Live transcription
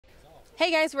Hey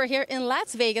guys, we're here in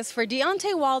Las Vegas for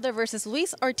Deontay Wilder versus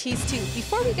Luis Ortiz 2.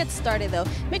 Before we get started though,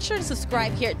 make sure to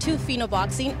subscribe here to Pheno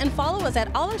Boxing and follow us at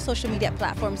all our social media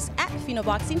platforms at Pheno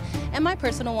Boxing, and my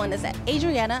personal one is at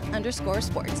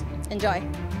Adriana_sports. Enjoy.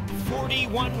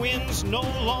 41 wins, no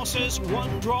losses,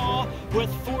 1 draw, with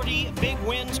 40 big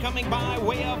wins coming by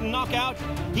way of knockout.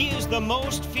 He is the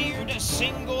most feared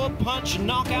single punch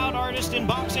knockout artist in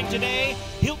boxing today.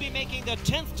 He'll be making the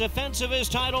 10th defense of his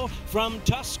title from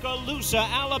Tuscaloosa,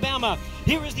 Alabama.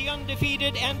 Here is the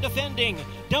undefeated and defending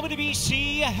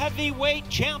WBC heavyweight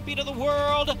champion of the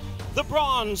world, the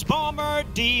Bronze Bomber,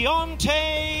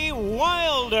 Deontay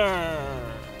Wilder.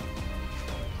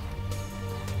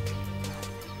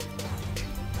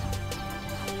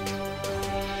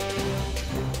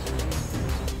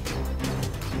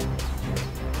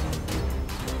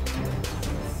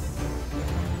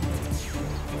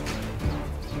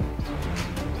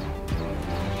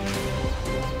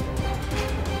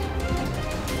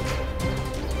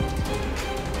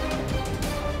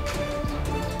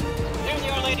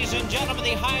 Ladies and gentlemen,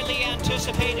 the highly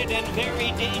anticipated and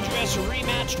very dangerous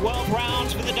rematch, 12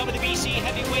 rounds for the WBC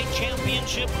Heavyweight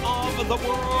Championship of the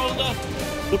world.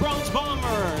 The Bronze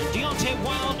Bomber, Deontay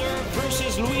Wilder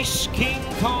versus Luis King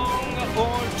Kong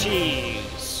Ortiz.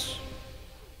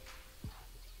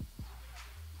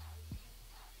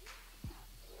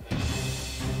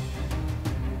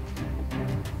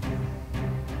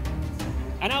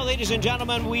 And now, ladies and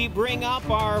gentlemen, we bring up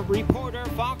our reporter,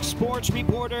 Fox Sports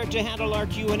reporter, to handle our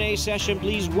Q&A session.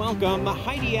 Please welcome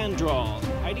Heidi Androl.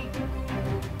 Heidi?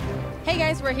 Hey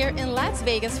guys, we're here in Las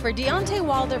Vegas for Deontay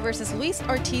Wilder versus Luis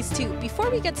Ortiz 2.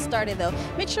 Before we get started though,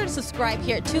 make sure to subscribe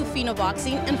here to Pheno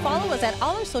Boxing and follow us at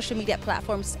all our social media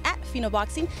platforms at Pheno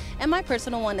Boxing, and my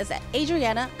personal one is at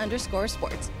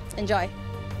Adriana_sports. Enjoy.